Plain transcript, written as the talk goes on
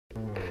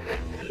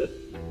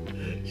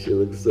Shit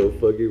looks so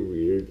fucking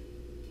weird.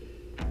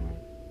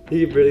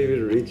 He can barely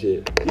even reach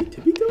it. Is he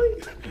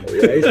tippy-toeing?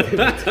 Yeah, he's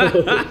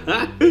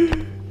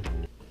tippy-toeing.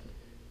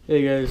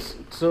 Hey guys,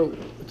 so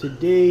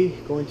today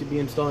going to be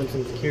installing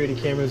some security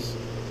cameras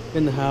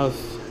in the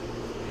house.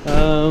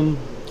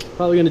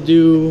 Probably gonna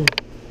do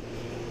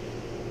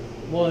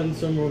one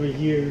somewhere over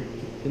here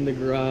in the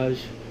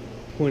garage,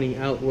 pointing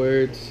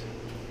outwards.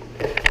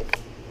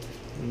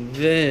 And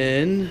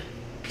then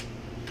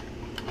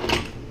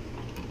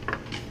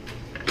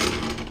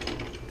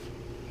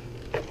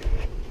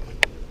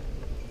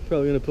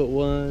probably gonna put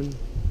one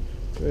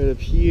right up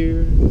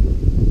here.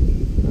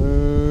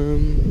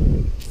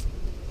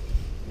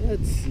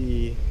 Let's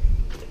see.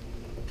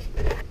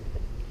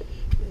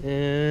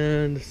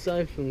 And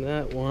aside from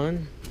that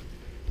one,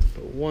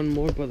 put one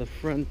more by the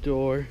front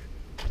door.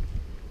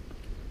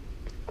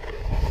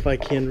 If I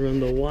can run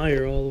the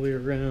wire all the way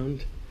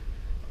around.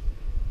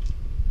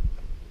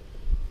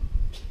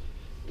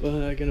 But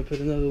I'm gonna put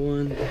another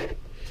one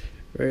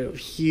right up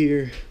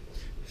here,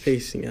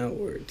 facing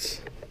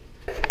outwards.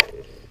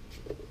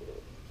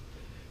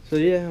 So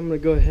yeah, I'm gonna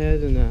go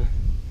ahead and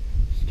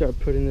start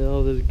putting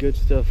all this good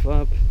stuff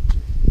up.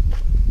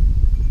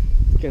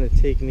 It's gonna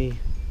take me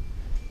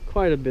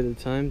quite a bit of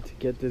time to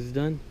get this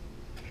done,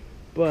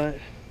 but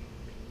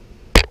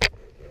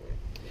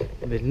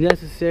if it's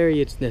necessary,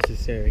 it's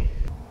necessary.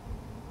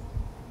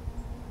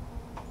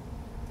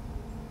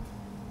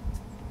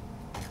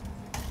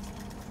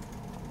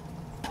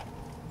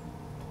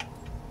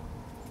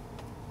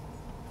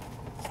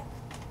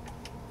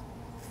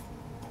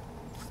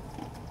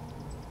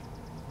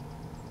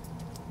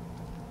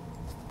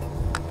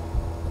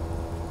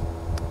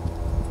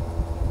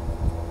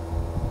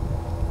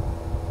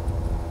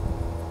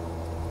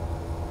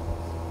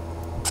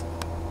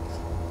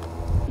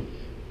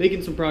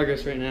 Making some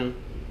progress right now.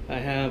 I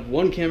have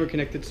one camera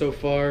connected so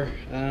far.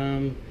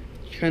 Kind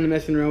of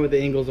messing around with the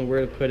angles and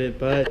where to put it,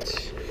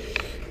 but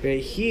right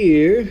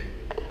here,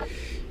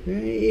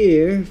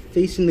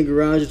 facing the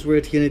garage is where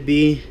it's gonna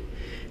be,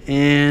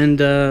 and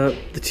the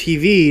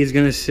TV is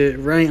gonna sit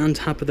right on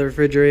top of the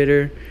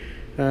refrigerator.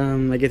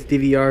 I guess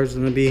DVR is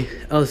gonna be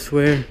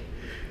elsewhere.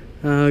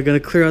 Gonna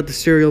clear out the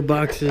cereal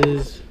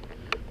boxes,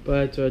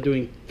 but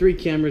doing 3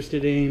 cameras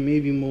today,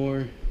 maybe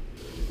more.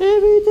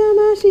 Every time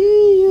I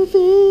see your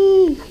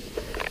face,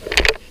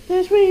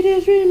 the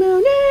sweetest dream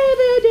I'll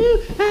never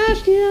do. I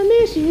still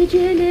miss you,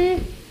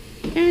 Jenny,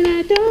 and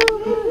I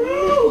don't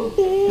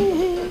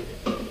understand.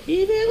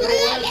 Even when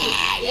I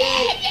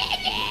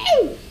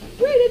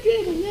sweetest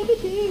dream I'll never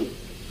do.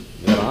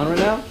 You're on right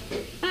now?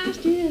 I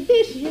still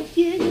miss you,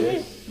 Jenny.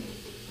 Yes.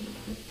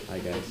 Hi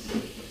guys.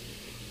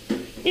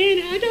 And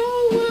I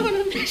don't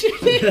wanna miss you,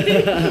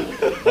 Jenny.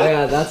 Oh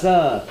yeah, that's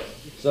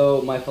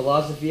so my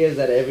philosophy is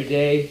that every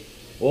day,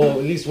 well,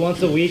 at least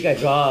once a week, I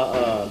draw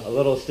a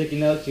little sticky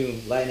note to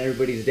lighten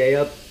everybody's day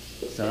up.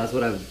 So that's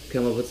what I've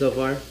come up with so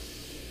far.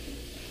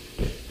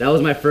 That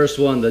was my first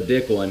one, the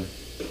dick one.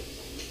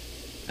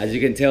 As you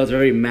can tell, it's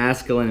very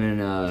masculine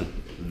and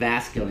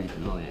vasculine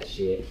and all that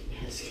shit.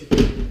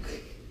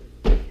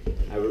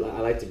 I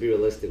like to be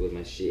realistic with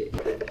my shit.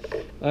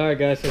 Alright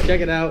guys, so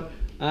check it out.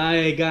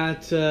 I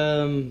got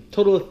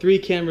total of 3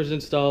 cameras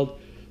installed.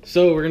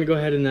 So we're gonna go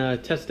ahead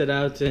and test it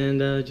out and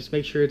just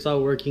make sure it's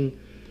all working.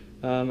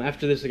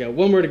 After this, I got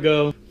one more to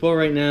go. For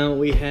right now,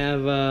 we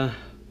have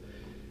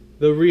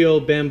the real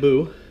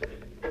bamboo.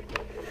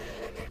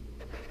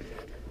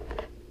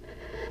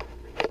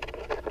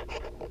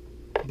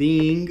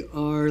 Being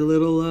our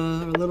little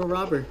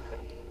robber.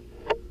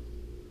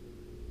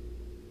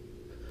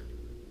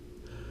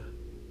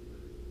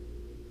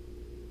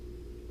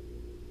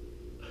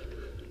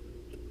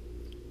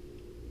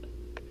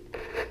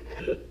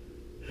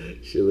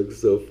 Shit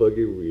looks so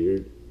fucking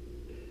weird.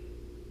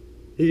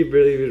 He can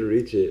barely even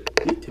reach it.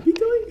 Is he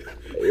tippy-toeing?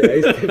 Yeah,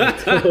 he's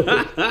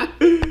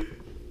tippy-toeing.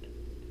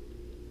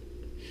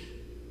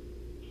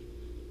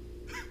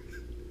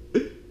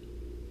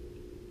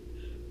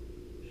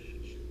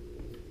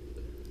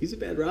 He's a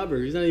bad robber.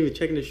 He's not even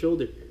checking his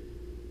shoulder.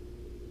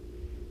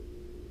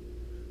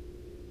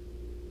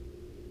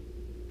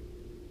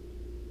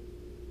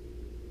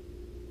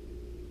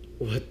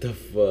 What the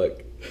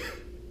fuck?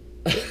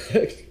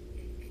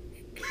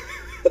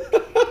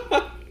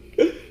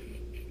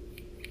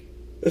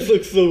 This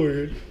looks so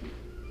weird.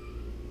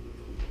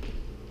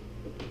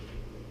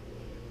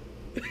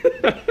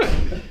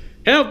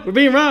 Help! We're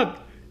being robbed!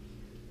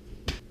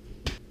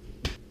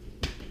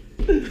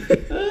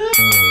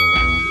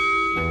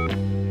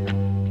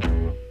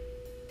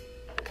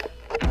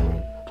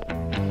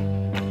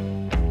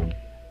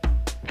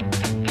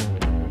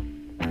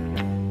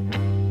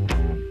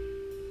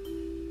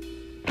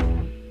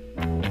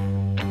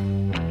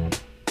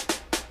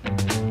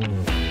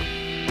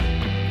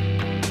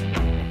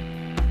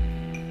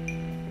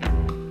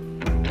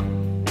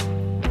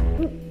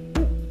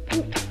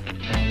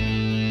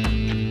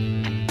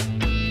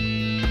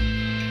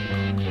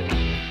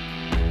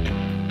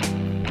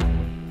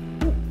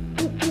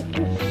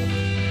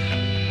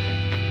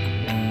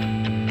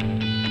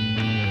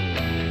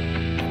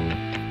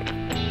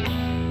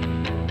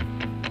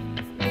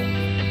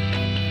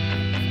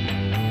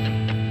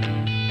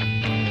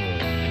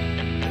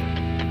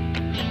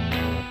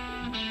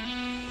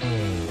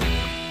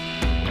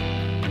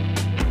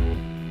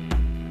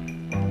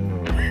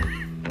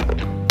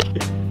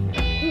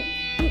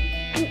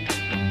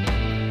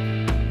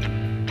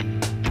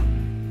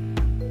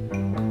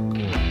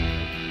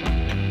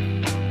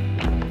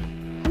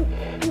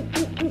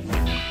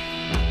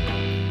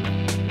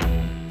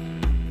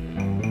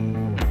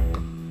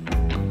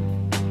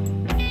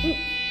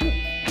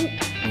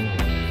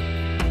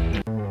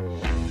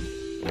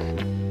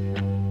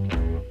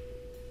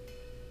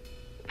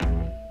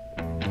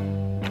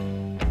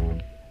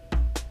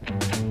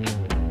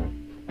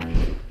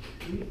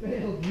 You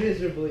failed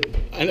miserably.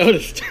 I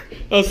noticed.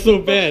 That was so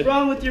bad. What's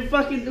wrong with your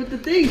fucking with the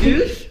thing,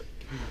 dude?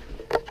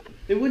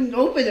 It wouldn't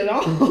open at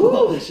all.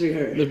 Oh, that shit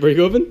hurt. Did it break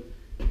open?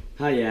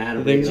 Oh yeah, I had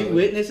a Did Did you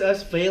witness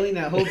us failing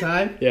that whole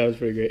time? Yeah, it was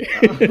pretty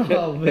great.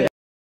 Oh man.